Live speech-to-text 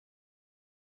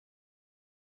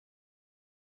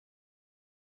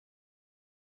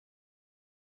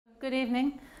Good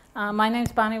evening. My name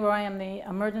is Bonnie Roy. I'm the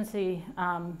Emergency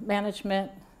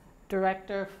Management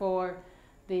Director for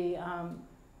the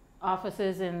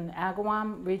offices in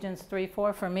Agawam, Regions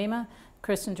 3-4 for MEMA.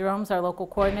 Kristen Jerome's our local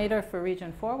coordinator for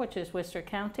Region 4, which is Worcester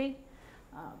County.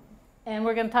 And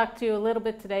we're going to talk to you a little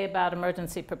bit today about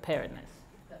emergency preparedness.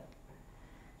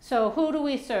 So who do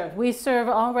we serve? We serve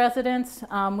all residents.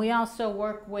 We also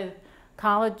work with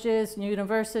colleges,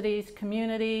 universities,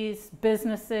 communities,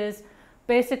 businesses.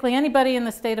 Basically, anybody in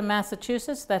the state of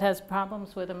Massachusetts that has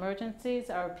problems with emergencies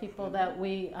are people that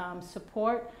we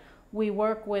support. We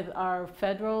work with our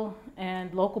federal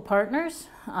and local partners.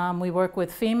 We work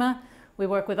with FEMA. We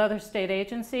work with other state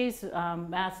agencies,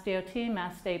 Mass DOT,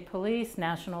 Mass State Police,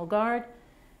 National Guard,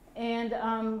 and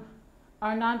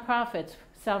our nonprofits,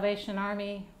 Salvation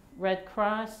Army, Red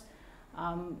Cross.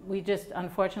 We just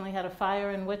unfortunately had a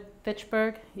fire in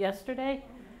Fitchburg yesterday.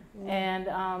 And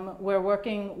we're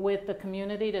working with the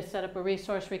community to set up a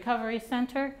resource recovery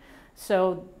center.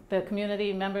 So the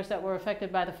community members that were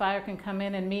affected by the fire can come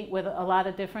in and meet with a lot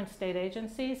of different state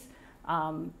agencies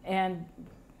and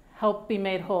help be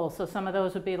made whole. So some of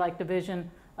those would be like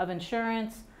Division of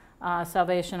Insurance,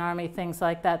 Salvation Army, things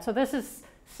like that. So this is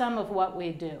some of what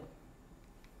we do.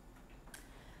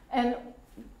 And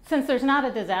since there's not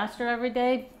a disaster every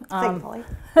day, thankfully.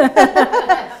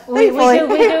 we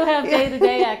do have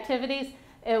day-to-day activities.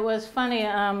 It was funny,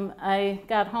 I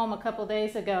got home a couple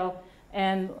days ago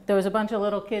and there was a bunch of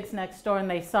little kids next door and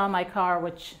they saw my car,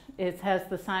 which has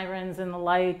the sirens and the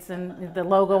lights and the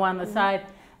logo on the side,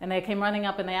 and they came running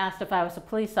up and they asked if I was a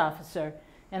police officer.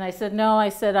 And I said, no, I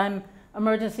said, I'm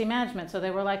emergency management. So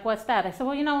they were like, what's that? I said,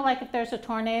 well, you know, like if there's a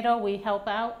tornado, we help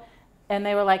out. And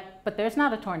they were like, but there's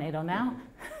not a tornado now.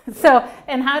 So,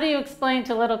 and how do you explain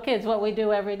to little kids what we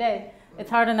do every day? It's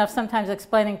hard enough sometimes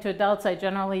explaining to adults. I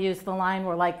generally use the line,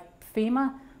 we're like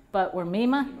FEMA, but we're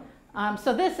MEMA.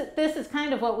 So this is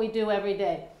kind of what we do every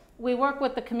day. We work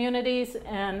with the communities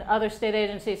and other state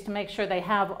agencies to make sure they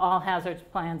have all hazards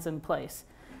plans in place.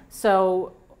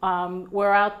 So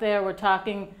we're out there, we're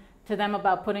talking to them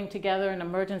about putting together an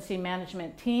emergency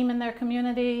management team in their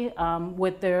community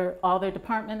with all their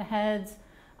department heads,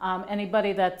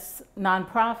 anybody that's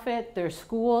nonprofit, their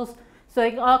schools. So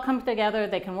they all come together,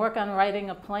 they can work on writing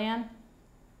a plan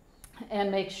and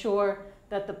make sure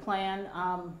that the plan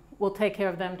will take care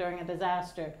of them during a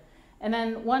disaster. And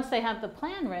then once they have the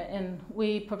plan written,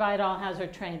 we provide all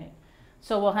hazard training.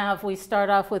 So we start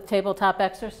off with tabletop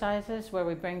exercises where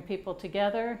we bring people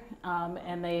together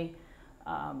and they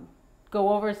go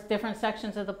over different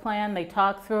sections of the plan, they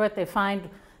talk through it, they find,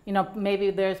 you know, maybe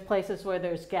there's places where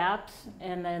there's gaps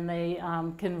and then they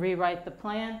can rewrite the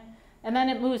plan. And then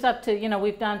it moves up to, you know,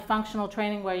 we've done functional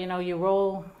training where, you know, you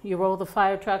roll the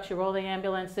fire trucks, you roll the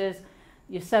ambulances,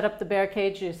 you set up the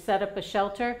barricades, you set up a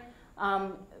shelter.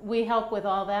 We help with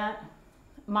all that.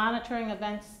 Monitoring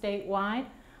events statewide.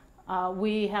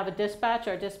 We have a dispatch.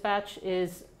 Our dispatch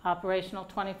is operational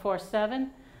 24/7.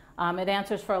 It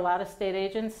answers for a lot of state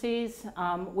agencies.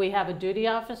 We have a duty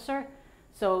officer.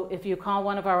 So if you call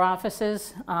one of our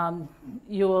offices,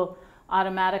 you will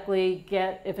automatically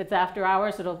get, if it's after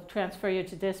hours, it'll transfer you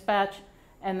to dispatch.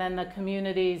 And then the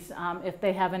communities, if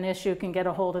they have an issue, can get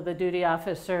a hold of the duty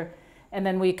officer. And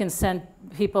then we can send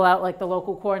people out like the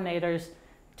local coordinators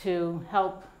to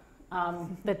help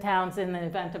the towns in the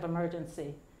event of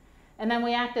emergency. And then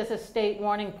we act as a state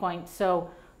warning point.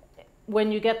 So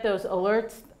when you get those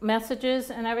alerts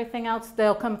messages and everything else,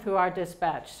 they'll come through our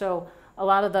dispatch. So a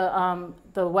lot of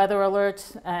the weather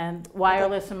alerts and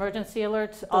wireless emergency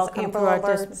alerts all come through our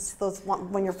dispatch. Those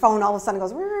when your phone all of a sudden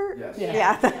goes, yes.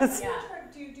 yeah.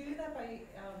 Do you do that by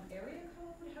area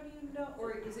code? How do you know?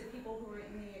 Or is it people who are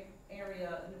in the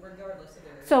area regardless of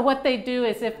their area? So what they do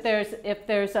is if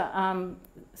there's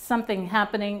something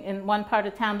happening in one part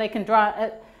of town, they can draw,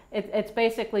 it's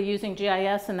basically using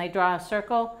GIS and they draw a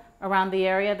circle around the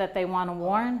area that they want to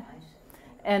warn.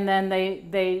 And then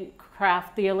they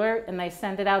craft the alert and they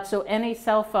send it out. So any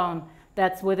cell phone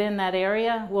that's within that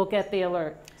area will get the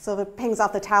alert. So if it pings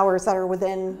off the towers that are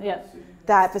within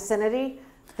that vicinity,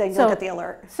 then you'll get the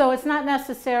alert. So it's not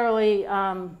necessarily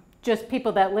just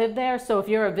people that live there. So if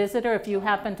you're a visitor, if you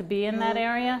happen to be in that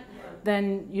area,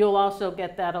 then you'll also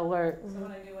get that alert. So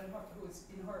when I knew who was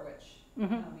in Harwich,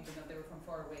 even though they were from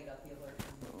far away, got the alert.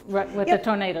 Right, with the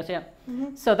tornadoes, yeah.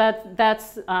 So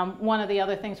that's one of the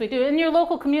other things we do. And your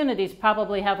local communities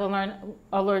probably have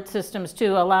alert systems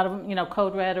too. A lot of them, you know,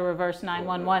 Code Red or Reverse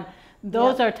 911.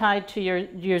 Those are tied to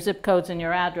your zip codes and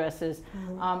your addresses.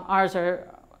 Ours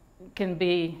can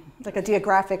be like a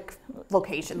geographic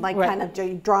location, like kind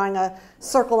of drawing a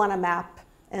circle on a map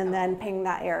and then ping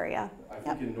that area. I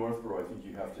think in Northborough, I think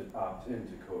you have to opt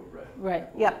into Code Red. Right.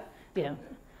 Yep. Yeah.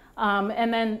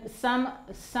 And then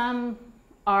some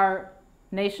are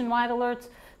nationwide alerts.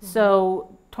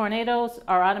 So tornadoes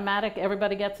are automatic.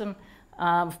 Everybody gets them.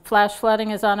 Flash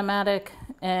flooding is automatic.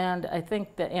 And I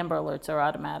think the Amber alerts are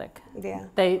automatic. Yeah.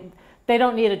 They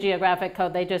don't need a geographic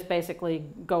code. They just basically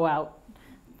go out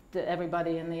to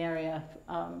everybody in the area.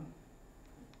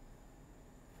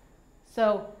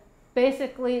 So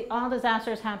basically, all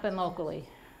disasters happen locally.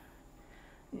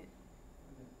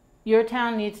 Your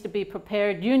town needs to be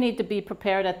prepared. You need to be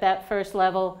prepared at that first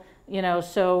level, you know,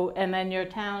 so, and then your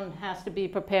town has to be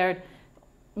prepared.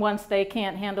 Once they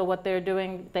can't handle what they're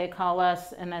doing, they call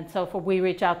us, and then so forth. We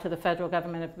reach out to the federal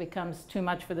government if it becomes too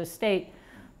much for the state.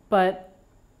 But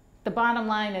the bottom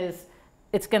line is,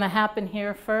 it's going to happen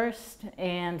here first,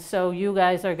 and so you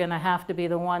guys are going to have to be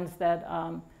the ones that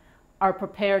are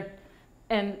prepared.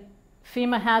 And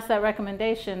FEMA has that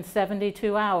recommendation,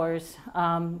 72 hours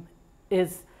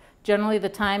is generally the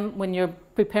time when you're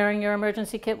preparing your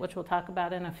emergency kit, which we'll talk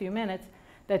about in a few minutes,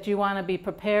 that you want to be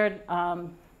prepared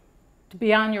to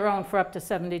be on your own for up to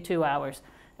 72 hours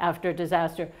after a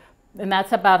disaster. And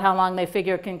that's about how long they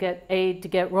figure can get aid to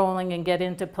get rolling and get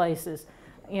into places.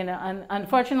 You know,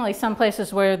 unfortunately, some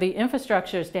places where the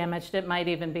infrastructure is damaged, it might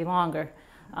even be longer.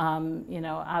 You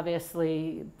know,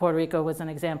 obviously, Puerto Rico was an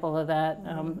example of that.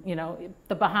 You know,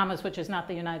 the Bahamas, which is not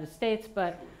the United States,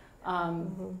 but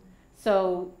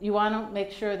so you want to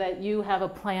make sure that you have a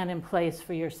plan in place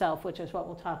for yourself, which is what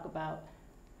we'll talk about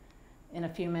in a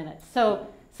few minutes. So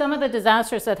some of the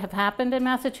disasters that have happened in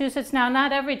Massachusetts, now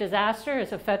not every disaster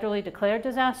is a federally declared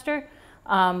disaster.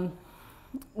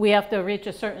 We have to reach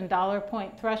a certain dollar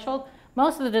point threshold.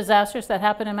 Most of the disasters that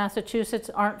happen in Massachusetts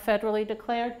aren't federally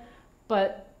declared,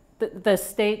 but the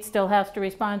state still has to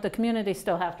respond, the community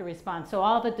still have to respond. So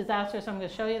all the disasters I'm going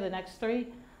to show you, the next three,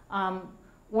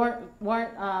 weren't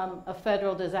a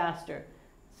federal disaster.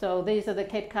 So these are the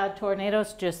Cape Cod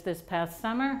tornadoes just this past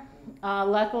summer.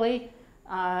 Luckily,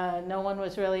 no one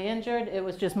was really injured. It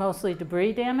was just mostly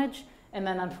debris damage. And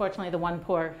then unfortunately, the one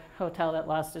poor hotel that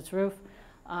lost its roof.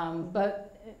 But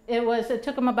it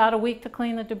took them about a week to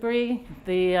clean the debris.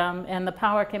 And the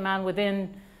power came on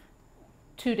within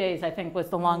 2 days, I think, was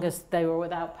the longest they were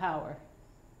without power.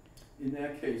 In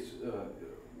that case,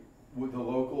 would the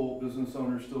local business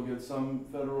owners still get some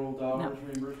federal dollars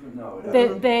reimbursement? No.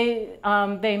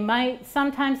 They might,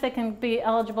 sometimes they can be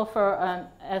eligible for an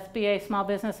SBA Small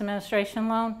Business Administration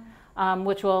loan,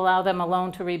 which will allow them a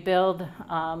loan to rebuild.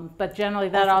 But generally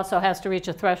that also has to reach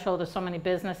a threshold of so many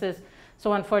businesses.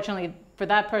 So unfortunately for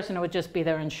that person, it would just be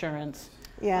their insurance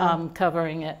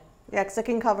covering it. Yeah, because it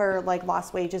can cover like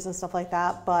lost wages and stuff like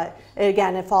that, but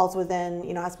again, it falls within,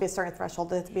 you know, it has to be a certain threshold.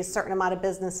 There has to be a certain amount of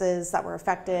businesses that were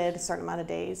affected, a certain amount of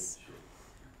days.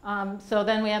 So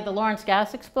then we had the Lawrence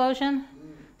gas explosion.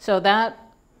 So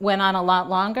that went on a lot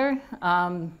longer.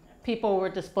 People were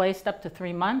displaced up to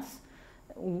 3 months.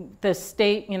 The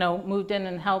state, you know, moved in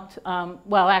and helped.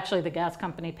 Well, actually, the gas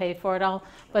company paid for it all,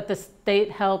 but the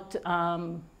state helped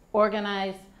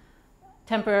organize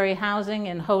temporary housing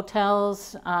in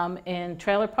hotels, in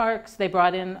trailer parks. They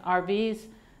brought in RVs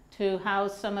to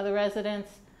house some of the residents.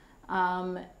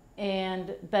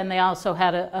 And then they also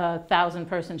had a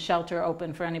 1,000-person shelter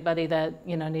open for anybody that,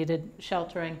 you know, needed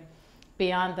sheltering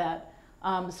beyond that.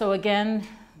 So again,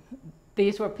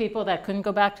 these were people that couldn't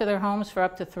go back to their homes for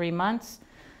up to 3 months.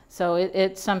 So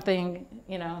it's something,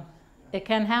 you know, it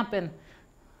can happen.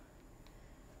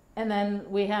 And then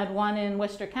we had one in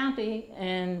Worcester County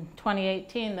in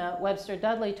 2018, the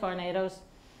Webster-Dudley tornadoes.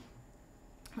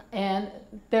 And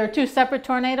there are two separate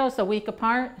tornadoes a week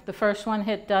apart. The first one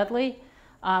hit Dudley.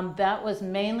 That was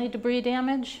mainly debris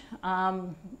damage.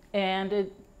 And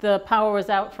the power was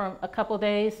out for a couple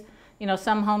days. You know,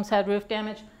 some homes had roof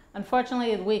damage.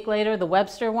 Unfortunately, a week later, the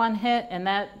Webster one hit, and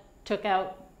that took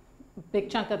out a big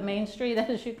chunk of Main Street,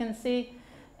 as you can see.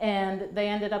 And they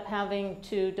ended up having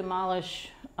to demolish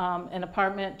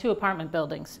two apartment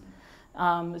buildings.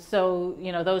 So,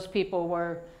 you know, those people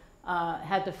were,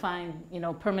 had to find, you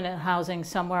know, permanent housing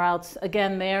somewhere else.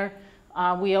 Again, there,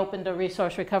 we opened a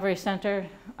resource recovery center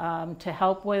to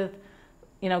help with,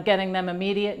 you know, getting them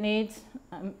immediate needs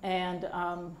and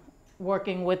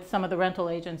working with some of the rental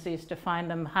agencies to find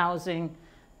them housing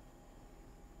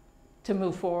to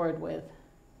move forward with.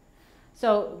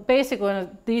 So basically,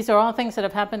 these are all things that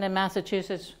have happened in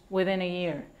Massachusetts within a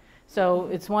year. So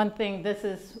it's one thing, this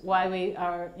is why we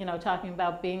are, you know, talking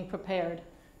about being prepared.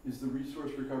 Is the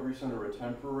Resource Recovery Center a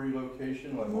temporary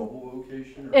location, a mobile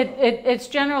location? Or it's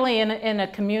generally in a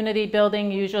community building,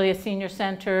 usually a senior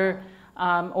center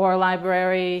or a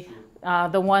library.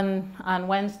 The one on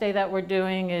Wednesday that we're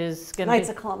doing is going to be Knights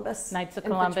of Columbus. Knights of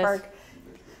in Columbus. Pittsburgh.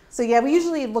 So yeah, we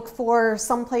usually look for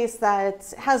some place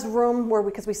that has room where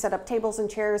because we set up tables and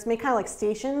chairs, make kind of like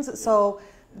stations. So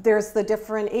there's the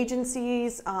different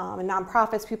agencies and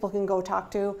nonprofits people can go talk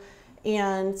to.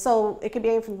 And so it could be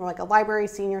anything from like a library,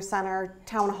 senior center,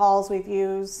 town halls we've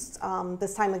used.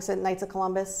 This time, like I said, Knights of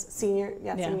Columbus, senior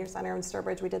center in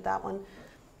Sturbridge, we did that one.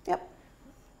 Yep.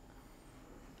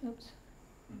 Oops.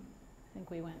 I think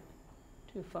we went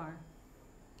too far.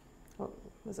 What,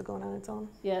 was it going on its own?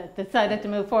 Yeah, it decided to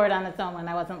move forward on its own when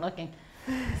I wasn't looking.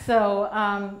 So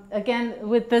again,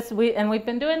 with this, we've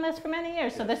been doing this for many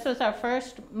years. So this was our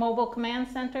first mobile command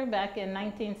center back in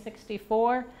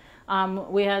 1964.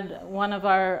 We had one of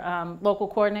our local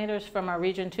coordinators from our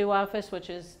Region 2 office, which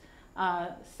is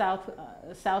South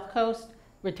Coast,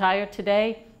 retired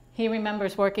today. He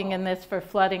remembers working in this for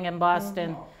flooding in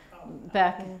Boston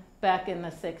back in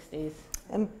the 60s.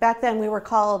 And back then we were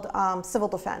called Civil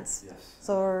Defense. Yes.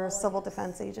 So we're a Civil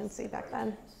Defense Agency back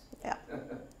then. Yeah.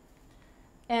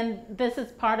 And this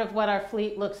is part of what our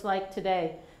fleet looks like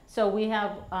today. So we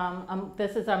have,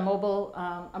 this is our mobile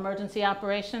emergency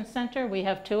operations center. We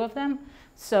have 2 of them.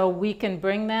 So we can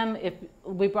bring them, if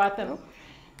we brought them,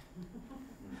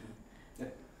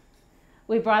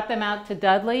 out to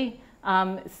Dudley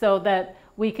so that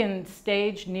we can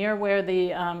stage near where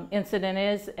the incident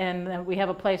is, and then we have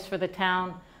a place for the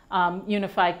town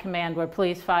unified command where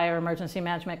police, fire, emergency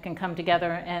management can come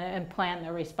together and plan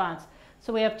their response.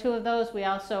 So we have 2 of those. We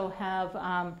also have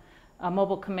a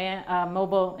mobile command,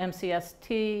 mobile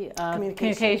MCST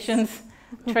communications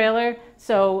trailer.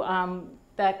 So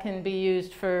that can be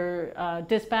used for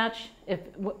dispatch if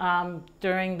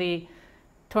during the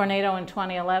tornado in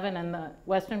 2011 in the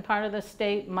western part of the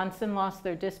state, Munson lost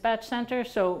their dispatch center.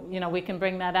 So, you know, we can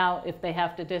bring that out if they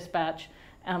have to dispatch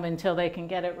until they can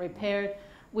get it repaired.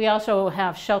 We also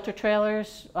have shelter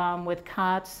trailers with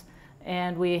cots,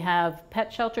 and we have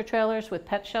pet shelter trailers with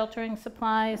pet sheltering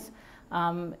supplies.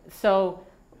 So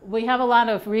we have a lot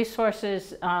of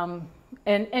resources, and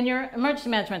your emergency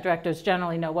management directors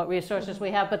generally know what resources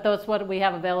we have, but that's what we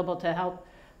have available to help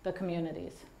the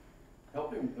communities.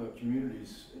 Helping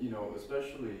communities, you know,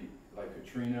 especially like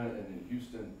Katrina and in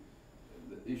Houston,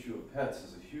 the issue of pets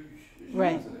is a huge issue,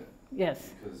 Right. isn't it?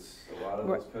 Yes. Because a lot of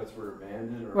those pets were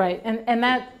abandoned. Or Right, and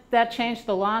that changed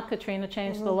the law. Katrina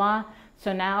changed the law.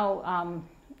 So now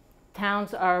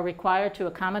towns are required to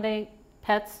accommodate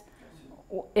pets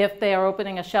if they are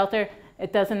opening a shelter.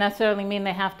 It doesn't necessarily mean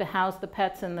they have to house the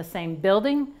pets in the same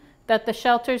building that the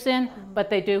shelter's in, but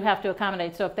they do have to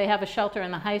accommodate. So if they have a shelter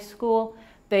in the high school,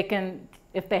 they can,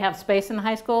 if they have space in the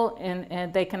high school,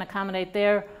 and they can accommodate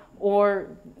there, or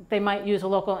they might use a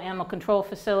local animal control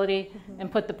facility and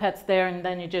put the pets there, and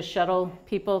then you just shuttle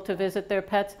people to visit their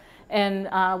pets. And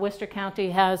Worcester County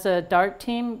has a DART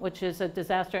team, which is a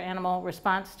disaster animal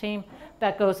response team,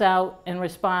 that goes out and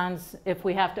responds if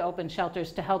we have to open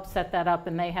shelters to help set that up,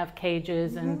 and they have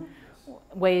cages and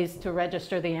ways to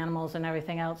register the animals and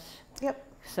everything else. Yep.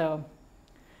 So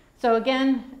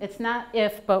again, it's not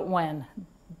if, but when.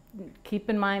 Keep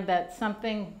in mind that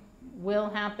something will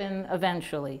happen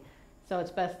eventually, so it's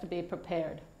best to be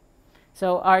prepared.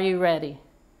 So are you ready?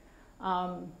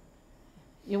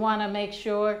 You want to make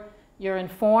sure you're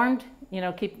informed, you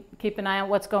know, keep an eye on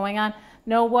what's going on.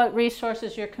 Know what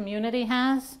resources your community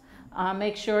has.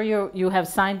 Make sure you have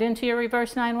signed into your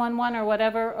reverse 911 or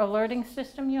whatever alerting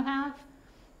system you have.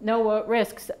 Know what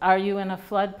risks. Are you in a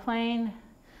floodplain?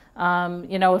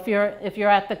 You know, if you're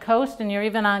at the coast and you're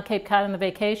even on Cape Cod on the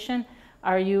vacation,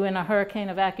 are you in a hurricane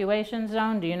evacuation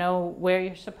zone? Do you know where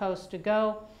you're supposed to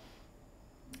go?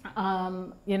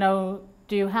 You know,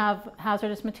 do you have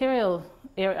hazardous material?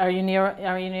 Are you near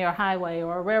a highway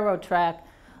or a railroad track?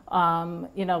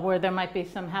 You know, where there might be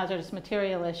some hazardous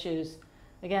material issues.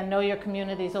 Again, know your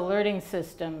community's alerting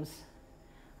systems.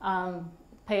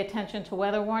 Pay attention to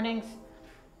weather warnings.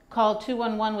 Call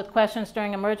 211 with questions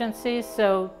during emergencies.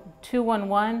 So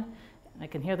 211, I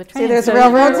can hear the train. See, there's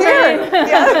railroads here.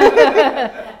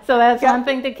 Yeah. So that's one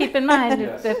thing to keep in mind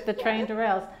if the train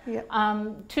derails. Yeah.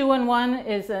 211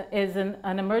 is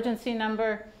an emergency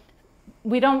number.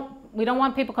 We don't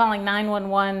want people calling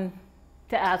 911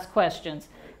 to ask questions.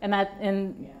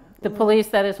 And the police,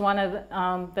 that is one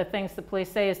of the things the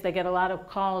police say, is they get a lot of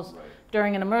calls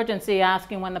during an emergency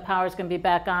asking when the power is going to be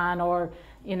back on, or,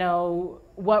 you know,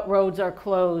 what roads are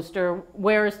closed, or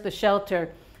where is the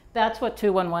shelter. That's what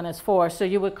 211 is for. So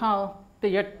you would call,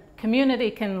 your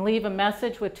community can leave a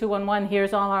message with 211,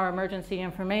 here's all our emergency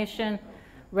information.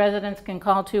 Residents can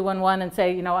call 211 and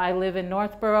say, you know, I live in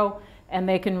Northborough and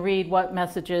they can read what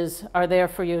messages are there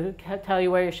for you, tell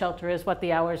you where your shelter is, what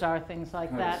the hours are, things like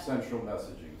Kind of that. central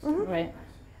messaging. Right.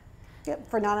 Yep,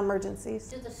 for non-emergencies.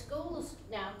 Do the schools,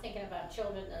 now I'm thinking about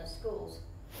children in the schools,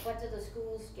 what do the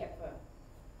schools get for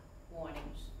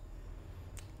warnings?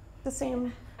 The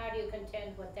same. How do you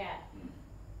contend with that?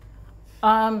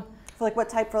 For like what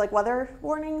type? For like weather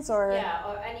warnings or? Yeah,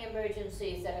 or any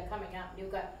emergencies that are coming up,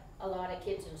 you've got a lot of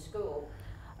kids in school,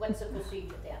 what's the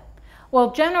procedure there?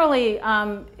 Well, generally,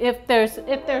 if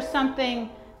there's something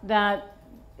that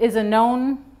is a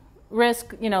known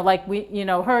risk, like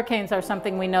hurricanes are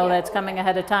something we know that's coming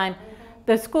ahead of time,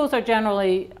 the schools are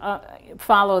generally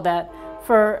follow that.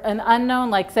 For an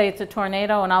unknown, like say it's a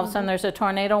tornado and all of a sudden there's a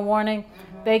tornado warning,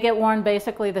 they get warned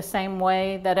basically the same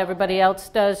way that everybody else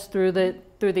does through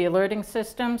the alerting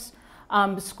systems.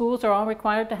 Schools are all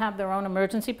required to have their own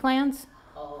emergency plans.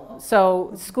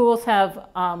 So schools have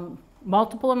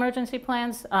multiple emergency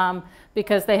plans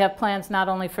because they have plans not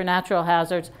only for natural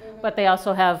hazards, but they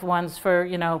also have ones for,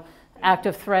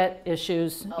 active threat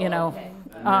issues, Okay.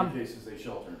 In many cases, they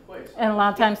shelter in place. And a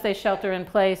lot of times they shelter in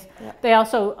place. Yep. They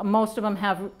also, most of them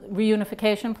have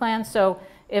reunification plans. So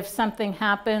if something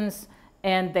happens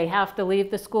and they have to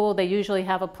leave the school, they usually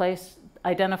have a place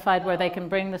identified where they can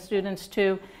bring the students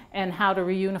to and how to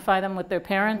reunify them with their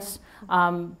parents.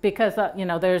 Because,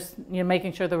 there's,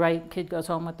 making sure the right kid goes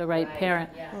home with the right parent.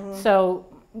 Yeah. So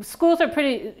schools are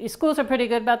pretty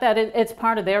good about that. It's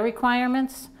part of their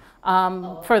requirements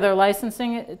for their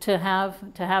licensing to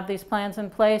have these plans in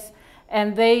place.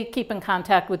 And they keep in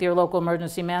contact with your local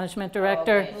emergency management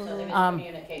director.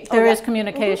 Okay, so there is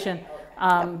communication. There is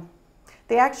communication.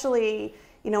 They actually,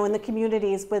 in the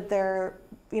communities with their,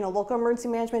 local emergency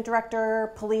management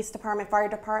director, police department, fire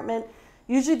department,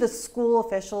 usually the school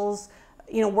officials,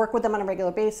 work with them on a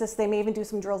regular basis. They may even do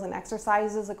some drills and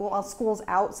exercises, like while school's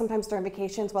out, sometimes during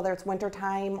vacations, whether it's winter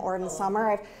time or in the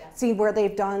summer. I've seen where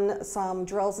they've done some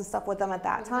drills and stuff with them at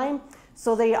that time.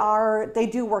 So they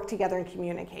do work together and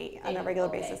communicate on a regular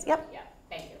basis. Yep. Yeah,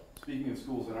 thank you. Speaking of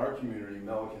schools in our community,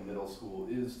 Milliken Middle School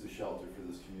is the shelter for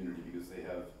this community because they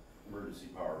have emergency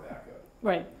power backup.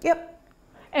 Right. Yep.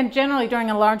 And generally during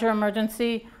a larger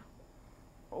emergency,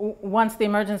 once the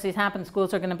emergencies happen,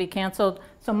 schools are going to be canceled.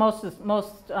 So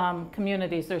most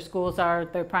communities, their schools are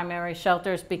their primary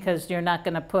shelters because you're not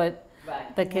going to put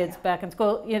the kids back in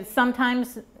school.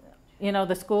 Sometimes,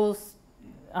 the schools.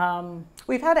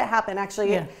 We've had it happen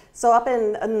actually. Yeah. So up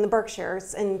in the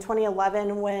Berkshires in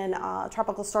 2011, when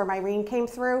Tropical Storm Irene came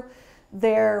through,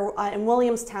 there in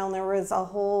Williamstown there was a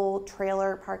whole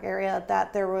trailer park area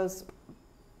that there was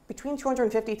between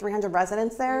 250, 300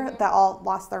 residents there that all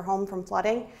lost their home from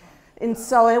flooding. And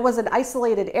so it was an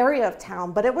isolated area of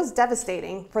town, but it was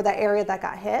devastating for the area that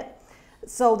got hit.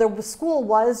 So the school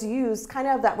was used kind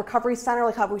of that recovery center,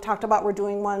 like how we talked about we're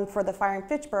doing one for the fire in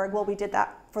Fitchburg. Well, we did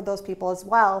that for those people as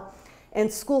well.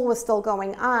 And school was still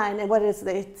going on, and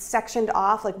they sectioned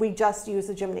off, like we just used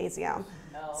the gymnasium.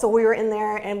 So we were in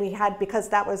there and we had, because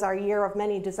that was our year of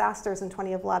many disasters in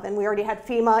 2011, we already had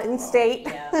FEMA in state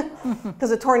because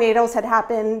the tornadoes had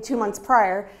happened 2 months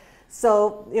prior.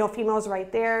 So, FEMA was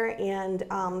right there, and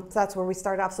so that's where we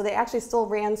started off. So they actually still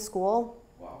ran school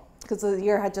because the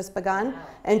year had just begun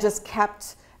and just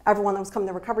kept everyone that was coming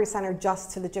to the recovery center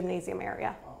just to the gymnasium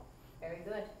area. Very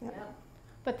good, yeah.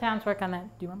 But towns work on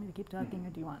that. Do you want me to keep talking or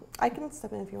do you want? I can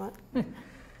step in if you want.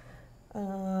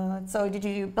 So did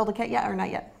you build a kit yet or not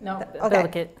yet? No, Okay. build a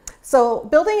kit. So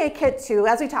building a kit too,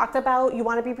 as we talked about, you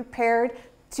want to be prepared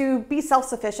to be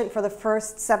self-sufficient for the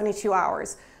first 72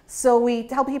 hours. So we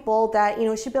tell people that,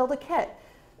 you should build a kit.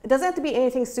 It doesn't have to be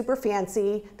anything super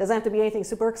fancy, doesn't have to be anything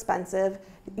super expensive.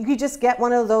 You could just get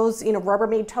one of those,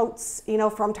 Rubbermaid totes,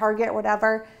 from Target or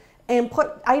whatever, and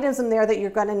put items in there that you're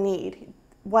going to need.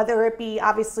 Whether it be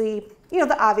obviously,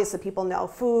 the obvious that people know,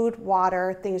 food,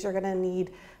 water, things you're going to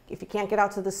need if you can't get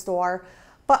out to the store.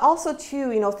 But also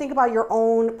too, think about your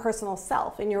own personal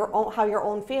self and how your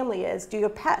own family is. Do you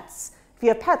have pets? If you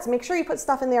have pets, make sure you put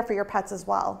stuff in there for your pets as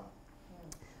well.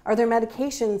 Are there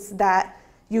medications that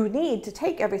you need to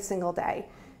take every single day?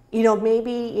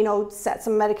 Maybe, set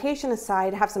some medication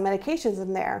aside, have some medications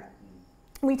in there.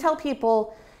 We tell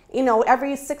people,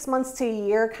 every 6 months to a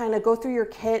year, kind of go through your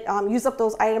kit, use up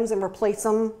those items and replace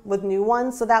them with new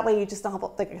ones. So that way you just don't have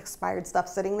like expired stuff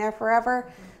sitting there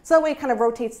forever. So that way it kind of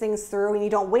rotates things through and you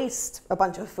don't waste a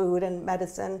bunch of food and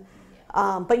medicine.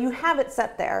 But you have it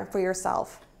set there for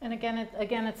yourself. And again,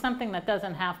 it's something that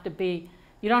doesn't have to be,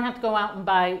 You don't have to go out and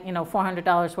buy, you know,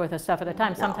 $400 worth of stuff at a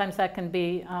time. No. Sometimes that can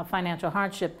be financial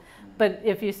hardship. But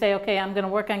if you say, okay, I'm going to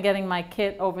work on getting my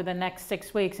kit over the next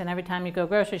 6 weeks, and every time you go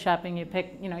grocery shopping, you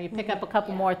pick up a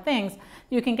couple more things,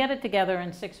 you can get it together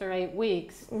in 6 or 8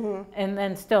 weeks, and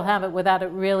then still have it without it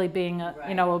really being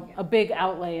a big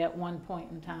outlay at one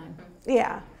point in time.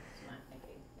 Yeah.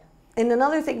 And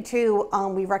another thing too,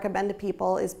 we recommend to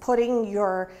people is putting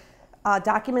your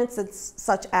documents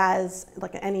such as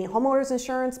like any homeowner's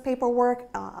insurance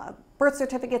paperwork, birth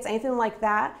certificates, anything like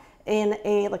that, in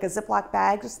a Ziploc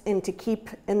bag, and to keep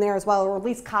in there as well, or at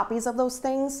least copies of those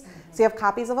things. So you have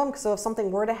copies of them. So if something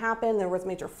were to happen, there was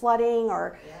major flooding,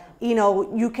 or you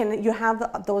know, you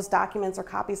have those documents or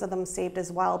copies of them saved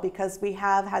as well, because we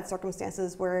have had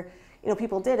circumstances where, you know,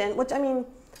 people didn't. Which, I mean,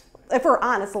 if we're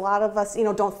honest, a lot of us, you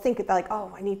know, don't think like,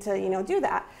 oh, I need to, you know, do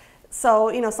that. So,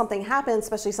 you know, something happens,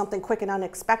 especially something quick and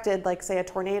unexpected, like say a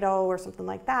tornado or something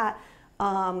like that.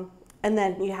 And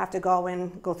then you have to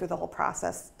go through the whole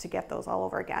process to get those all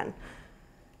over again.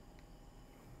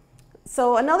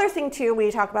 So another thing too we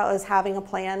talk about is having a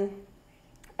plan.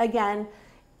 Again,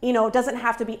 you know, it doesn't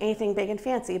have to be anything big and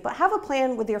fancy, but have a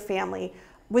plan with your family,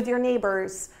 with your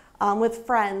neighbors, with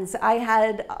friends. I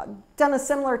had done a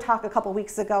similar talk a couple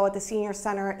weeks ago at the Senior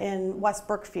Center in West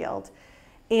Brookfield.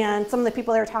 And some of the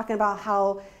people there were talking about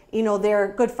how, you know, they're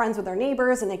good friends with their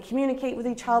neighbors and they communicate with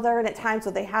each other, and at times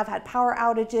when they have had power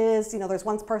outages, you know, there's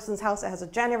one person's house that has a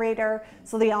generator,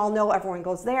 so they all know everyone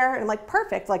goes there, and I'm like,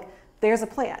 perfect, like there's a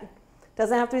plan.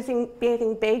 Doesn't have to be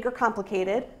anything big or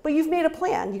complicated, but you've made a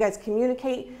plan. You guys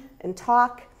communicate and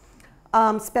talk,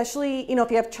 especially, you know,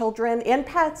 if you have children and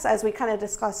pets, as we kind of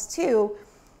discussed too.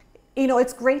 You know,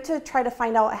 it's great to try to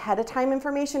find out ahead of time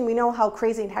information. We know how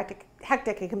crazy and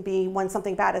hectic it can be when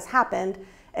something bad has happened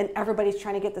and everybody's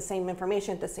trying to get the same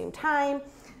information at the same time.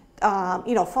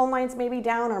 You know, phone lines may be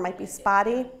down or might be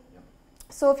spotty.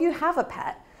 So if you have a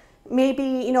pet, maybe,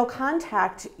 you know,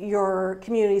 contact your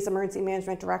community's emergency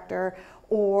management director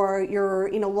or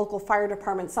your, you know, local fire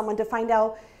department, someone to find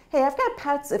out, hey, I've got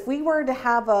pets. If we were to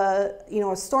have a, you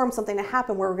know, a storm, something to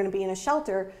happen where we're going to be in a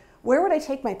shelter, where would I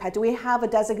take my pet? Do we have a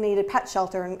designated pet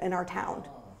shelter in our town?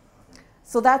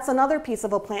 So that's another piece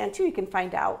of a plan too you can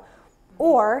find out.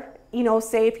 Or, you know,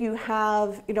 say if you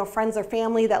have, you know, friends or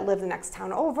family that live the next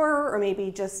town over, or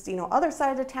maybe just, you know, other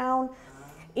side of the town,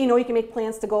 you know, you can make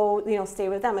plans to go, you know, stay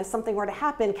with them. If something were to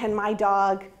happen, can my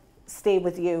dog stay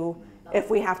with you if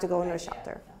we have to go into a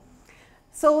shelter?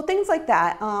 So things like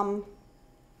that.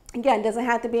 Again, doesn't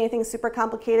have to be anything super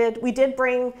complicated. We did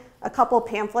bring a couple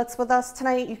pamphlets with us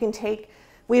tonight. You can take,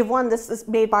 we have one, this is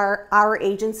made by our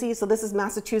agency, so this is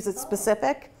Massachusetts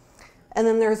specific. And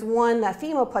then there's one that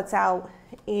FEMA puts out,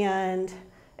 and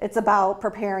it's about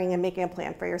preparing and making a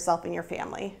plan for yourself and your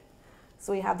family.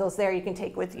 So we have those there you can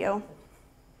take with you.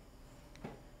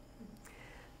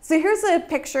 So here's a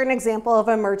picture, an example of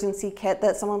an emergency kit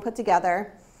that someone put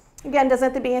together. Again, doesn't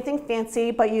have to be anything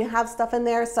fancy, but you have stuff in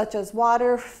there such as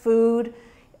water, food.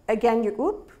 Again,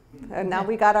 and now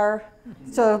we got our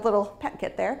little pet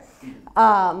kit there.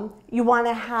 You want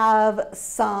to have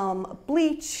some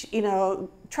bleach, you know,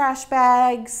 trash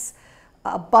bags,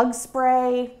 bug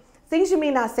spray, things you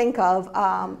may not think of,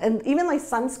 and even like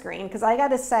sunscreen, because I got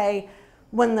to say,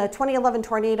 when the 2011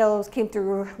 tornadoes came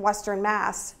through Western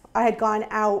Mass, I had gone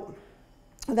out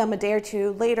with them a day or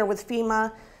two later with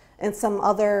FEMA and some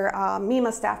other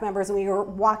MEMA staff members, and we were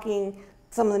walking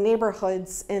some of the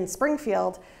neighborhoods in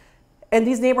Springfield, and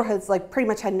these neighborhoods like pretty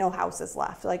much had no houses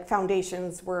left, like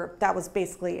foundations were, that was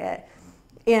basically it.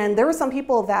 And there were some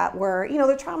people that were, you know,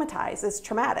 they're traumatized, it's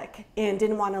traumatic, and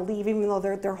didn't want to leave, even though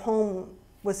their home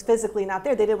was physically not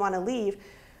there, they didn't want to leave.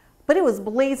 But it was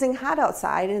blazing hot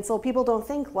outside, and so people don't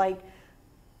think like,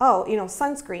 oh, you know,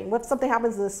 sunscreen, what if something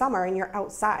happens in the summer and you're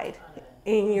outside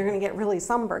and you're going to get really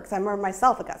sunburned? Because I remember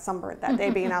myself, I got sunburned that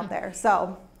day being out there.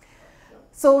 So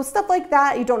stuff like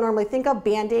that you don't normally think of.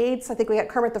 Band-Aids, I think we got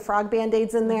Kermit the Frog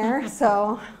Band-Aids in there,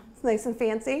 so it's nice and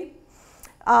fancy.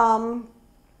 And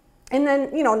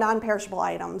then, you know, non-perishable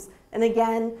items. And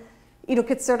again, you know,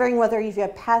 considering whether you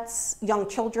have pets, young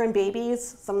children, babies,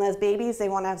 some of those babies, they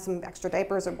want to have some extra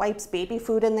diapers or wipes, baby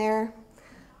food in there.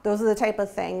 Those are the type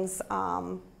of things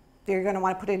you're going to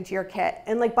want to put into your kit.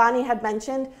 And like Bonnie had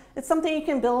mentioned, it's something you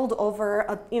can build over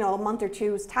a month or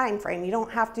two's time frame. You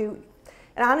don't have to,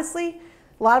 and honestly,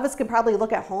 a lot of us could probably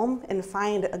look at home and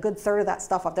find a good third of that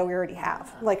stuff that we already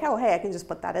have. Like, oh, hey, I can just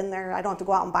put that in there. I don't have to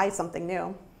go out and buy something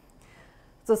new.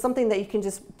 So something that you can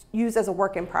just use as a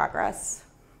work in progress.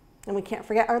 And we can't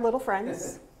forget our little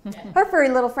friends, our furry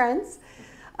little friends.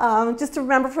 Just to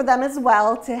remember for them as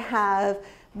well to have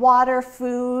water,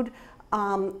 food,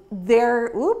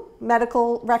 Their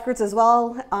medical records as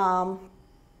well,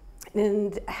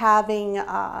 and having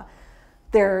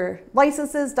their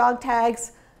licenses, dog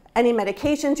tags, any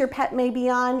medications your pet may be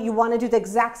on. You want to do the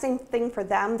exact same thing for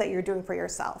them that you're doing for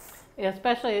yourself. Yeah,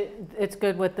 especially it's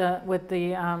good with the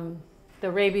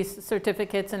rabies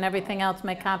certificates and everything else.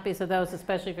 Make copies of those,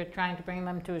 especially if you're trying to bring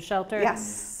them to a shelter.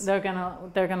 Yes. They're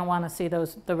gonna want to see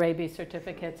the rabies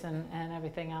certificates and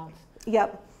everything else.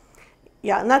 Yep.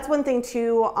 Yeah, and that's one thing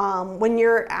too. When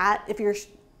if your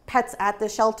pet's at the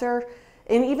shelter,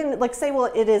 and even like say,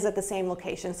 well, it is at the same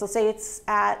location. So say it's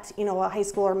at a high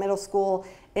school or middle school,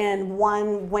 and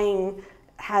one wing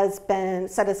has been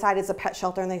set aside as a pet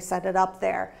shelter, and they set it up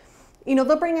there.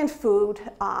 They'll bring in food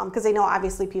because they know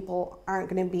obviously people aren't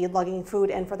going to be lugging food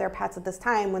in for their pets at this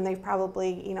time when they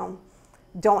probably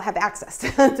don't have access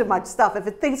to much stuff.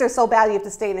 If things are so bad you have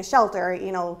to stay in a shelter,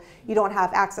 you don't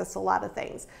have access to a lot of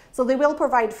things. So they will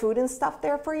provide food and stuff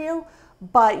there for you,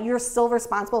 but you're still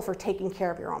responsible for taking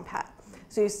care of your own pet.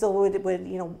 So you still would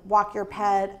walk your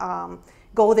pet,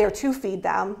 go there to feed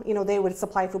them. They would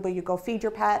supply food, but you go feed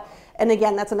your pet. And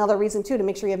again, that's another reason too to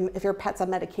make sure if your pet's on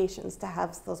medications, to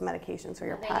have those medications for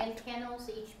your pet. Are they in kennels,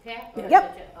 each pet? Or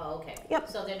Yep. is it oh, okay. Yep.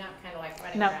 So they're not kind of like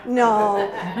running No. around? No,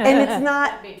 and it's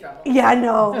not. That'd be trouble. Yeah,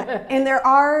 no, and there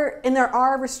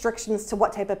are restrictions to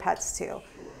what type of pets too.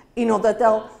 That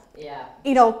they'll,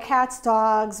 Yeah. Cats,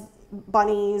 dogs,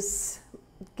 bunnies,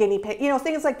 guinea pig,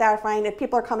 things like that are fine. If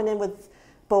people are coming in with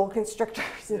boa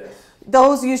constrictors, Yes.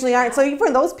 those usually aren't. So even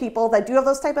for those people that do have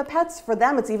those type of pets, for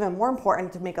them it's even more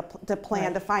important to plan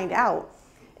Right. to find out.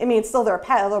 I mean, it's still their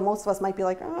pet, although most of us might be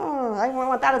like, oh, I don't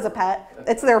want that as a pet.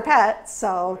 It's their pet,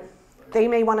 so they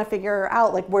may want to figure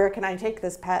out like, where can I take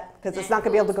this pet, because it's not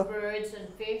going to be able to go. Birds and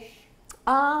fish?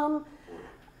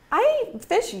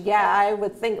 Fish, yeah, I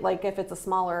would think like if it's a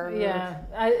smaller. Yeah,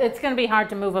 it's going to be hard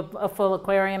to move a full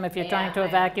aquarium if you're trying to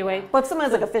evacuate. But if someone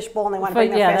has like a fish bowl and they want to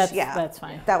bring their fish, that's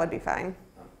fine. that would be fine.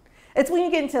 It's when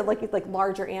you get into like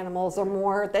larger animals or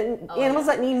more animals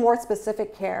that need more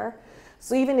specific care.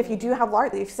 So even if you do have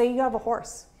if say you have a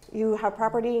horse, you have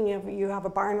property and you have a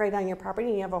barn right on your property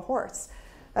and you have a horse,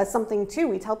 that's something too.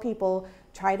 We tell people,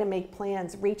 try to make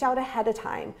plans, reach out ahead of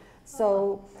time.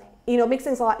 So it makes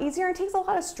things a lot easier and takes a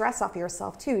lot of stress off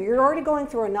yourself too. You're already going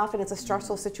through enough and it's a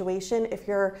stressful situation. If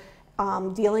you're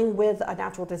dealing with a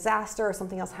natural disaster or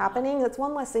something else happening, that's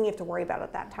one less thing you have to worry about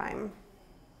at that time.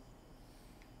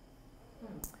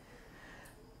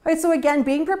 All right, so again,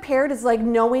 being prepared is like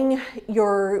knowing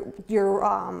your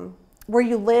where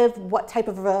you live, what type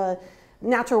of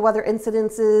natural weather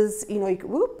incidences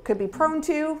you could be prone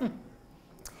to.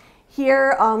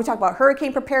 Here, we talk about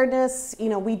hurricane preparedness.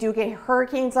 We do get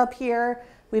hurricanes up here.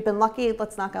 We've been lucky,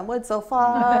 let's knock on wood so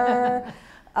far,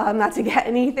 not to get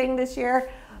anything this year.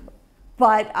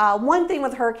 But one thing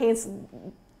with hurricanes,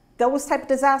 those type of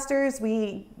disasters,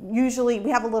 we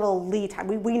have a little lead time.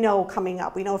 We know coming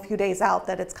up. We know a few days out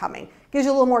that it's coming. Gives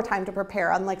you a little more time to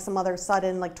prepare, unlike some other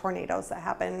sudden like tornadoes that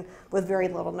happen with very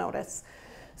little notice.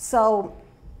 So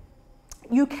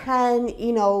you can,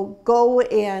 go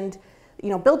and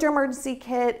build your emergency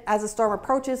kit as a storm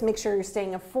approaches. Make sure you're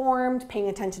staying informed, paying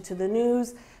attention to the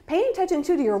news, paying attention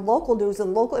to your local news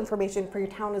and local information for your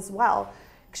town as well.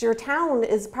 Because your town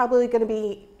is probably going to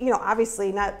be, obviously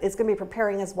is going to be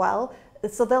preparing as well.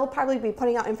 So they'll probably be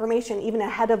putting out information even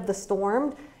ahead of the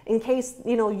storm in case,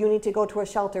 you need to go to a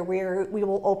shelter where we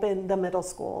will open the middle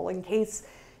school. In case,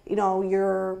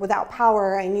 you're without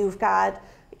power and you've got,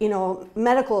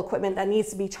 medical equipment that needs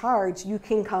to be charged, you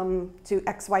can come to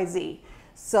XYZ.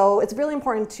 So it's really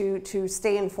important to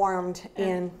stay informed.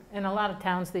 And in a lot of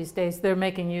towns these days, they're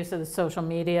making use of the social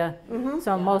media.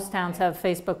 So most towns have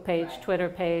Facebook page, Twitter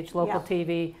page, local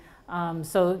TV.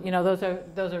 So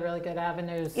those are really good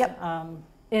avenues. Yep.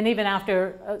 And even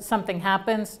after something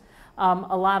happens,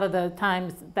 a lot of the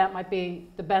times that might be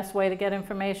the best way to get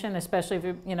information, especially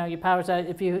if your power's out.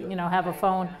 If you have a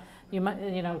phone, you might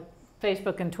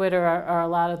Facebook and Twitter are a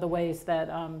lot of the ways that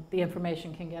the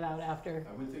information can get out after.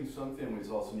 I would think some families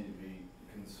also need to be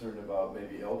concerned about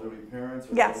maybe elderly parents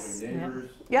or Yes. elderly neighbors.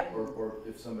 Yep. Or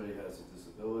if somebody has a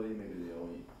disability, maybe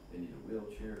they need a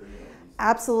wheelchair.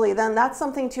 Absolutely. Then that's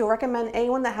something to recommend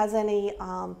anyone that has any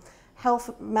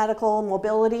health, medical,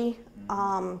 mobility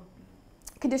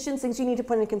conditions, things you need to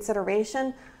put in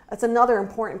consideration. That's another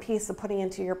important piece of putting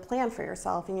into your plan for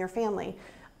yourself and your family,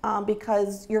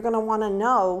 because you're going to want to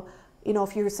know,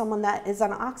 if you're someone that is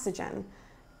on oxygen,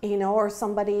 or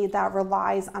somebody that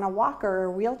relies on a walker or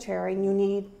a wheelchair, and you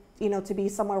need, to be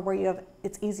somewhere where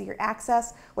it's easier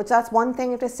access, which that's one thing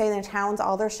you have to say in the towns,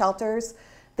 all their shelters,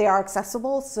 they are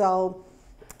accessible. So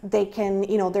They can,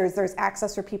 you know, there's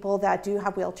access for people that do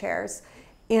have wheelchairs.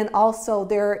 And also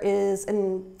there is,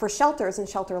 for shelters and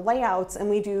shelter layouts, and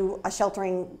we do a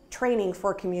sheltering training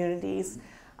for communities,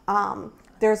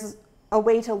 there's a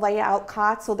way to lay out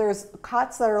cots. So there's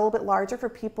cots that are a little bit larger for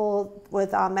people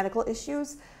with medical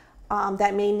issues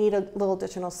that may need a little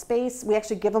additional space. We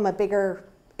actually give them a bigger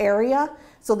area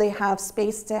so they have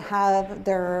space to have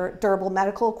their durable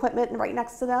medical equipment right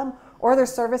next to them, or their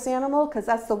service animal, because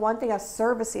that's the one thing, a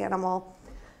service animal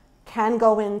can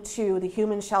go into the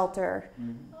human shelter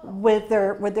with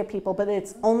their people, but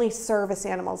it's only service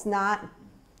animals, not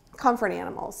comfort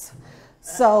animals.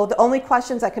 So the only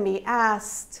questions that can be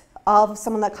asked of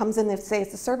someone that comes in, if say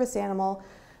it's a service animal,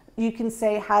 you can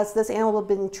say, has this animal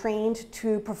been trained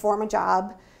to perform a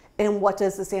job, and what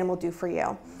does this animal do for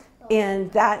you?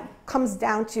 And that comes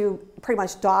down to pretty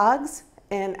much dogs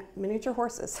and miniature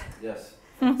horses. Yes.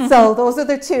 So those are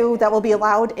the two that will be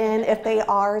allowed in if they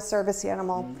are a service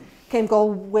animal. Can go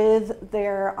with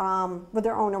their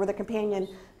owner, with their companion,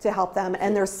 to help them,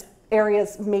 and there's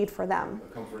areas made for them.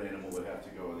 A comfort animal would have to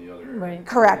go in the other area. Right.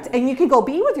 Correct, and you can go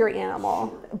be with your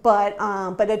animal, but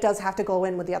it does have to go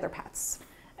in with the other pets.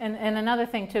 And another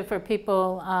thing too, for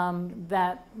people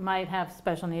that might have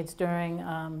special needs during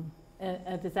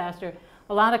a disaster,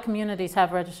 a lot of communities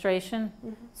have registration,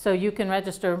 so you can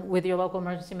register with your local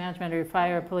emergency management or your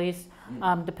fire or police,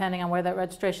 depending on where that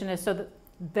registration is, so that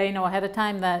they know ahead of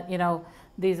time that, you know,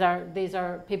 these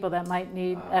are people that might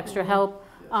need extra help.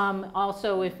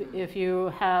 Also, if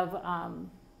you have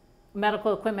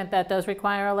medical equipment that does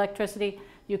require electricity,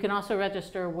 you can also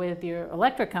register with your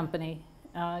electric company,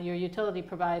 your utility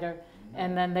provider,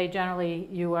 and then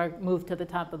you are moved to the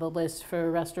top of the list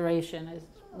for restoration is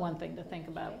one thing to think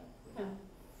about.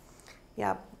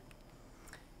 Yeah.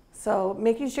 So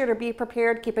making sure to be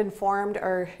prepared, keep informed,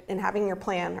 and having your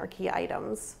plan are key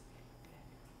items.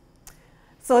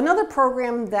 So another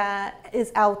program that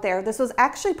is out there, this was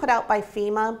actually put out by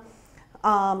FEMA.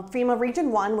 FEMA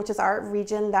Region 1, which is our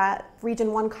region, that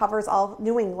Region 1 covers all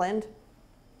New England.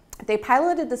 They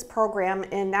piloted this program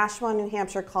in Nashua, New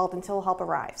Hampshire called Until Help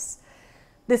Arrives.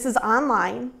 This is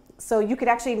online, so you could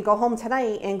actually go home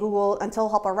tonight and Google Until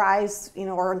Help Arrives, you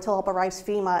know, or Until Help Arrives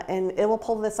FEMA, and it will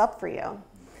pull this up for you.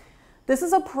 This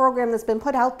is a program that's been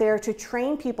put out there to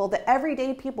train people, the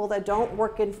everyday people that don't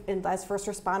work as first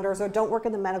responders or don't work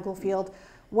in the medical field,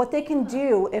 what they can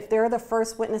do if they're the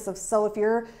first witness of, so if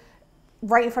you're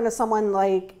right in front of someone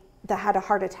like that had a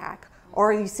heart attack,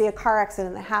 or you see a car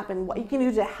accident that happened, what you can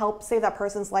do to help save that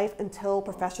person's life until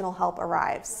professional help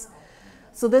arrives.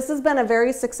 So this has been a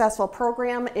very successful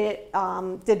program. It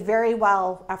did very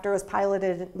well after it was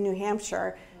piloted in New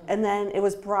Hampshire. And then it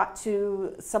was brought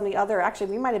to some of the other,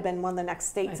 actually we might have been one of the next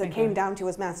states it came down to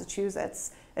was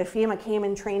Massachusetts. And FEMA came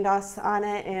and trained us on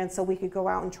it, and so we could go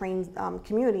out and train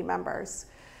community members.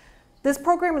 This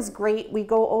program is great. We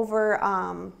go over,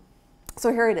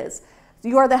 so here it is.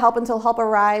 You are the help until help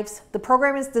arrives. The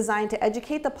program is designed to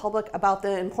educate the public about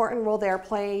the important role they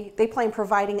play in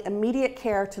providing immediate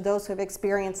care to those who have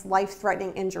experienced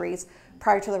life-threatening injuries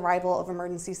prior to the arrival of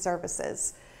emergency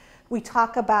services. We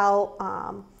talk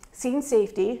about scene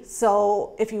safety,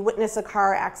 so if you witness a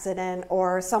car accident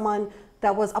or someone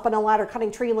that was up on a ladder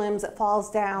cutting tree limbs that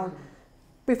falls down,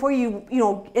 before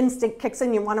instinct kicks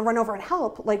in, you want to run over and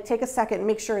help, like take a second and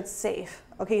make sure it's safe.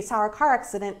 Okay, you saw a car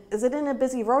accident, is it in a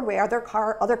busy roadway? Are there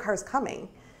other cars coming?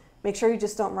 Make sure you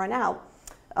just don't run out.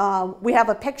 We have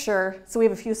a picture, so we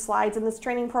have a few slides in this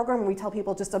training program where we tell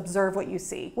people just observe what you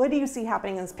see. What do you see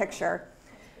happening in this picture?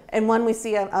 And when we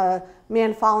see a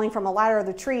man falling from a ladder or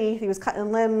the tree, he was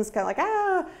cutting limbs, kind of like,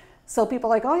 ah. So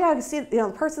people are like, oh yeah, I can see,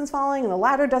 the person's falling and the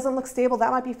ladder doesn't look stable,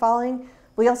 that might be falling.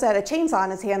 We also had a chainsaw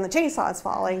in his hand, the chainsaw is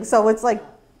falling. So it's like,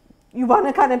 you want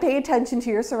to kind of pay attention to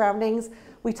your surroundings.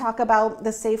 We talk about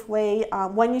the safe way,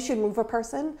 when you should move a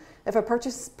person. If a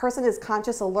person is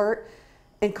conscious, alert,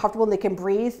 and comfortable and they can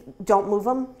breathe, don't move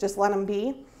them, just let them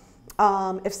be.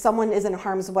 If someone is in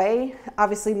harm's way,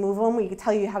 obviously move them. We can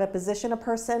tell you how to position a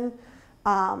person.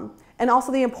 And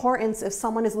also the importance, if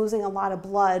someone is losing a lot of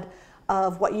blood,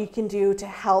 of what you can do to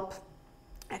help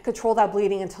control that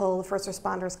bleeding until the first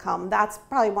responders come. That's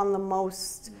probably one of the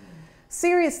most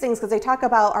serious things, because they talk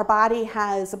about our body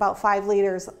has about 5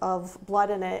 liters of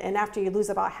blood in it, and after you lose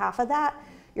about half of that,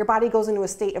 your body goes into a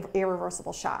state of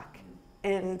irreversible shock.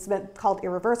 And it's been called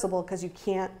irreversible because you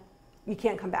can't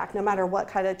come back no matter what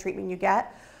kind of treatment you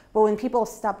get. But when people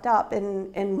stepped up,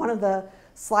 and one of the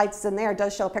slides in there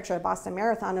does show a picture of Boston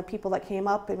Marathon of people that came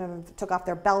up and took off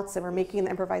their belts and were making the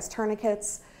improvised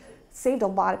tourniquets. Saved a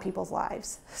lot of people's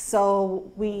lives.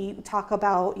 So we talk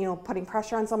about, putting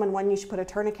pressure on someone, when you should put a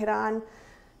tourniquet on,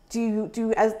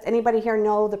 Do as anybody here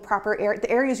know the proper the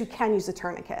areas you can use a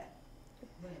tourniquet?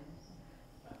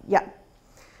 Yeah.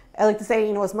 I like to say,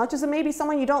 you know, as much as it may be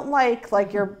someone you don't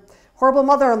like your horrible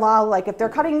mother-in-law, like if they're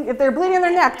bleeding in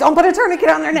their neck, don't put a tourniquet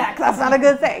on their neck. That's not a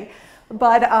good thing.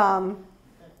 But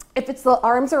if it's the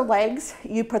arms or legs,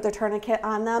 you put the tourniquet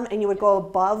on them and you would go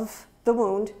above the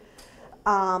wound.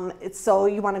 So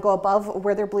you want to go above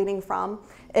where they're bleeding from.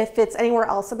 If it's anywhere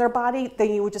else in their body, then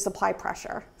you would just apply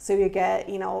pressure. So you get,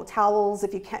 you know, towels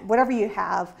if you can, whatever you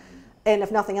have. And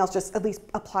if nothing else, just at least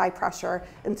apply pressure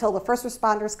until the first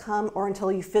responders come or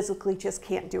until you physically just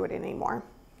can't do it anymore.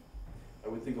 I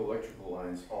would think electrical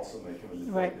lines also may come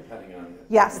into play, Right. depending on.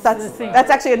 Yes, that's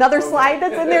actually another slide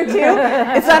that's in there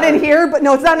too. It's not in here, but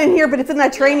no, it's not in here, but it's in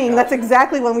that training. That's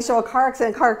exactly when we show a car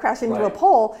accident, a car crash into a Right.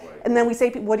 pole, Right. and then we say,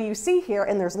 what do you see here?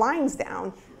 And there's lines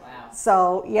down. Wow.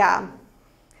 So yeah,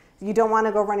 you don't want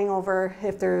to go running over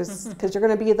if there's, because you're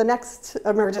going to be the next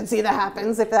emergency that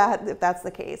happens if that's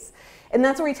the case. And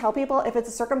that's where we tell people if it's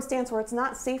a circumstance where it's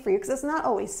not safe for you, because it's not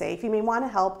always safe. You may want to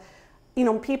help. You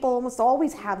know, people almost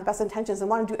always have the best intentions and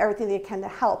want to do everything they can to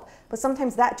help, but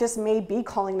sometimes that just may be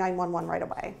calling 911 right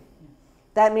away.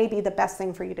 That may be the best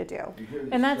thing for you to do. You hear these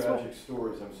And that's tragic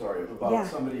stories, I'm sorry, about Yeah.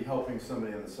 somebody helping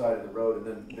somebody on the side of the road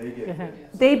and then they get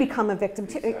hit. They become a victim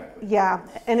too. Exactly. Yeah,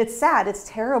 and it's sad, it's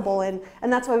terrible, and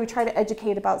that's why we try to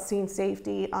educate about scene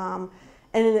safety. And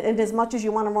as much as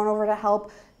you want to run over to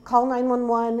help, call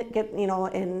 911, get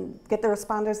the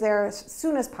responders there as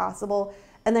soon as possible.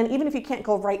 And then even if you can't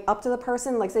go right up to the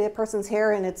person, like say the person's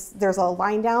here and there's a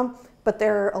line down, but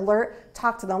they're alert,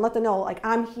 talk to them, let them know, like,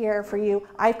 I'm here for you.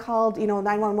 I've called,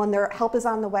 911, their help is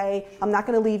on the way. I'm not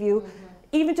going to leave you.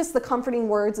 Even just the comforting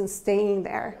words and staying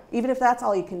there, even if that's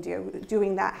all you can do,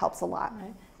 doing that helps a lot.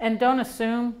 Right. And don't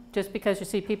assume just because you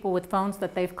see people with phones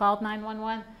that they've called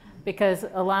 911, because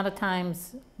a lot of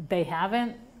times they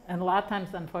haven't, and a lot of times,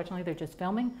 unfortunately, they're just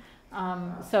filming.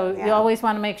 So Yeah. you always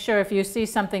want to make sure if you see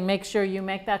something, make sure you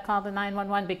make that call to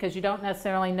 911, because you don't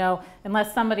necessarily know,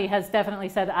 unless somebody has definitely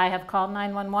said, I have called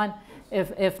 911,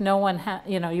 if no one,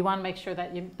 you want to make sure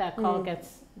that that call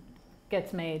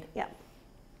gets made. Yeah.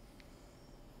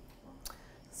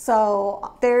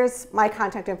 So there's my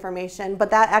contact information, but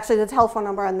that actually the telephone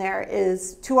number on there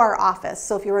is to our office.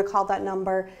 So if you were to call that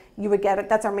number, you would get it.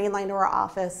 That's our main line to our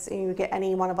office, and you would get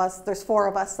any one of us. There's 4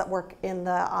 of us that work in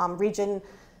the region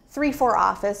 3-4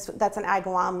 office. That's an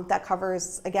Agawam that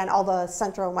covers, again, all the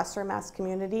central and western Mass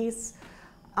communities.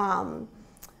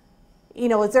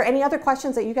 Is there any other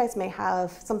questions that you guys may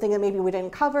have? Something that maybe we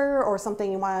didn't cover, or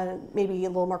something you want maybe a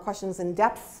little more questions in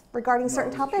depth regarding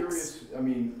certain topics? Curious, I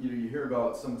mean, you hear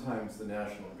about sometimes the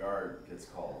National Guard gets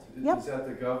called. Yep. Is that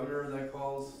the governor that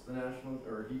calls the National,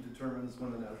 or he determines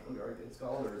when the National Guard gets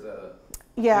called, or is that a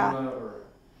Yeah. MEMA, or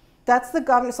That's the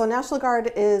governor. So National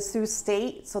Guard is through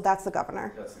state, so that's the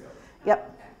governor. that's the governor?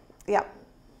 Yep. Yep.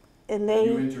 And You they,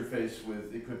 interface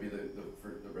with, it could be the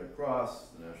Red Cross,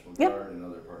 the National Yep. Guard, and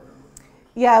other partner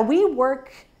organizations. yeah, we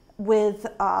work with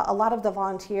a lot of the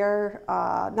volunteer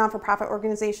non-for-profit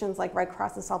organizations like Red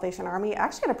Cross and Salvation Army,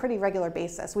 actually on a pretty regular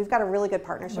basis. We've got a really good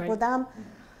partnership Right. with them.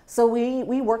 So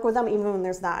we work with them even when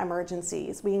there's not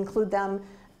emergencies. We include them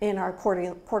in our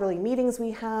quarterly meetings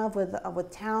we have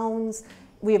with towns.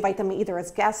 We invite them either as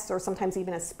guests or sometimes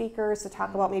even as speakers to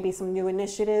talk about maybe some new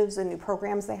initiatives and new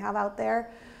programs they have out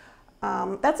there.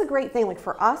 That's a great thing. Like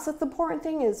for us, the important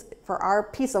thing is for our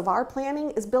piece of our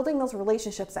planning is building those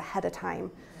relationships ahead of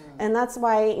time. And that's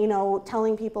why,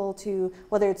 telling people to,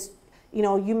 whether it's,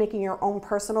 you making your own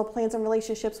personal plans and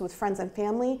relationships with friends and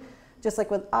family, just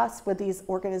like with us, with these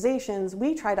organizations,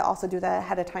 we try to also do that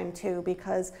ahead of time too,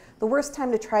 because the worst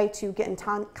time to try to get in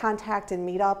contact and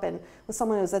meet up and with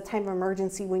someone who's at a time of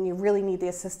emergency when you really need the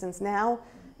assistance now,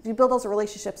 if you build those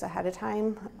relationships ahead of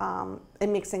time, it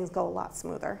makes things go a lot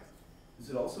smoother.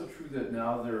 Is it also true that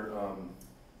now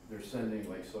they're sending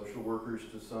like social workers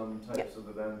to some types of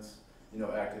events,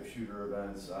 active shooter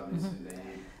events? Obviously, they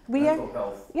need mental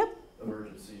health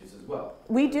emergencies as well.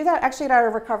 We do that actually at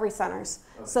our recovery centers.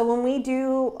 Okay. So when we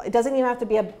do, it doesn't even have to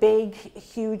be a big,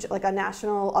 huge, like a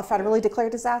national, a federally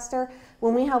declared disaster.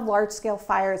 When we have large scale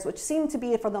fires, which seem to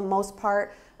be for the most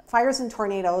part, fires and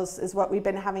tornadoes is what we've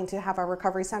been having to have our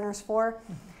recovery centers for.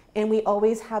 And we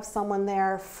always have someone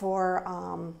there for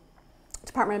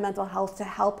Department of Mental Health to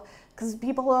help, because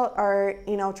people are,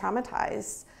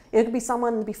 traumatized. It could be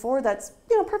someone before that's,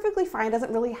 perfectly fine,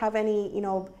 doesn't really have any,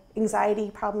 anxiety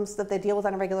problems that they deal with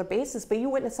on a regular basis, but you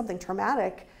witness something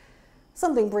traumatic,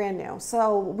 something brand new.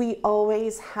 So we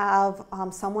always have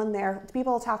someone there,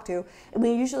 people to talk to. And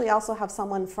we usually also have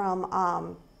someone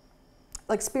from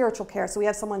like spiritual care. So we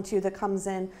have someone too that comes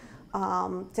in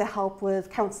to help with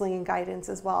counseling and guidance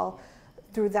as well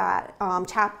through that.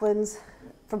 Chaplains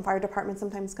from fire departments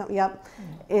sometimes come, yep.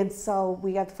 And so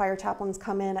we have fire chaplains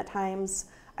come in at times.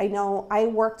 I know I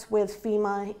worked with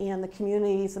FEMA and the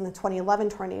communities in the 2011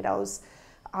 tornadoes.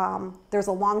 There's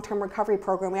a long-term recovery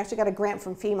program. We actually got a grant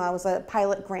from FEMA. It was a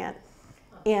pilot grant.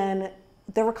 And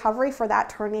the recovery for that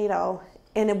tornado,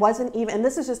 and it wasn't even, and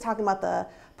this is just talking about the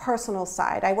personal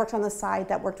side. I worked on the side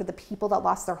that worked with the people that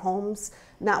lost their homes,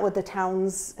 not with the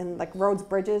towns and like roads,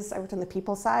 bridges. I worked on the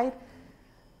people side.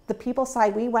 The people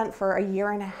side, we went for a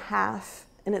year and a half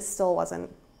and it still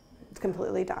wasn't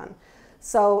completely done.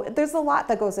 So there's a lot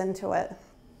that goes into it,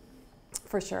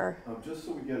 for sure. Just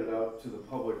so we get it out to the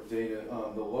public, Dana,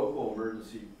 the local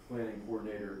emergency planning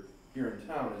coordinator here in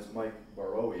town is Mike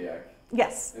Barowiak.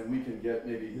 Yes. And we can get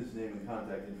maybe his name and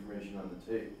contact information on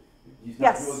the tape. He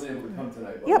wasn't able to come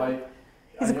tonight, but Mike,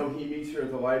 I know he meets here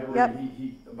at the library.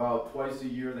 He about twice a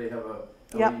year they have a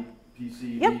LEPC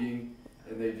meeting,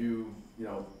 and they do, you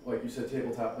know, like you said,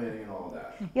 tabletop planning and all of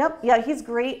that. Yeah, he's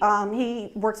great.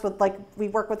 He works with, like, we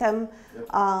work with him,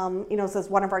 you know, so it's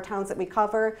one of our towns that we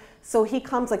cover. So he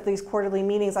comes like these quarterly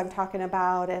meetings I'm talking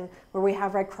about, and where we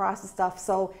have Red Cross and stuff.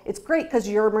 So it's great because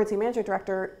your emergency management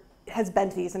director has been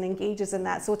to these and engages in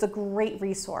that. So it's a great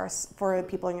resource for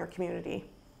people in your community.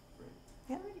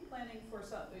 Are you already planning for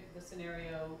the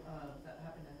scenario that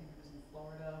happened, I think it was in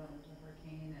Florida, when there was a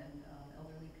hurricane and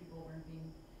elderly people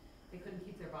they couldn't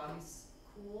keep their bodies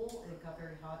cool, it got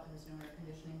very hot, there was no air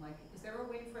conditioning. Like, is there a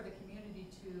way for the community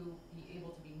to be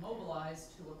able to be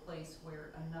mobilized to a place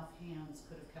where enough hands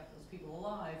could have kept those people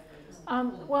alive?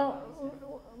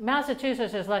 Well,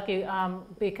 Massachusetts is lucky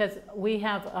because we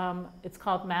have, it's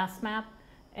called MassMap,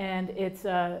 and it's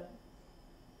an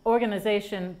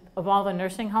organization of all the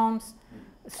nursing homes.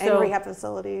 And rehab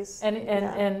facilities.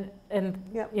 And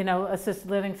you know, assisted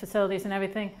living facilities and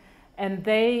everything. And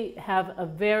they have a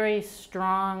very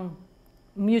strong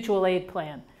mutual aid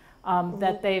plan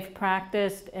that they've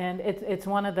practiced, and it's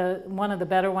one of the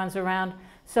better ones around.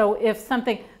 So if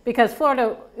something, because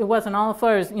Florida, it wasn't all of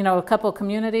Florida, it was, you know, a couple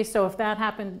communities. So if that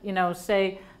happened, you know,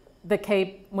 say the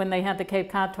Cape, when they had the Cape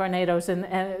Cod tornadoes,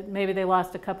 and maybe they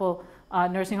lost a couple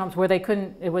nursing homes where they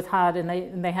couldn't, it was hot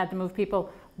and they had to move people.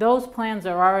 Those plans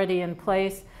are already in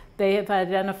place. They have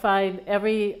identified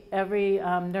every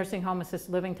nursing home,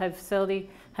 assisted living type facility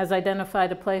has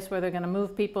identified a place where they're going to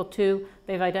move people to.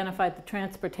 They've identified the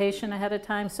transportation ahead of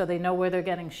time, so they know where they're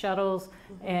getting shuttles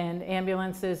and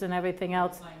ambulances and everything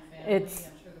else. It's,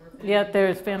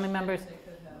 there's family members.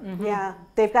 Yeah,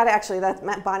 they've got to actually,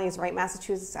 Bonnie's right,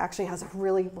 Massachusetts actually has a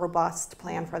really robust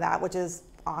plan for that, which is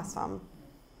awesome.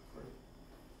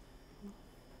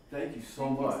 Thank you so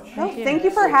much. Thank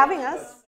you for having us.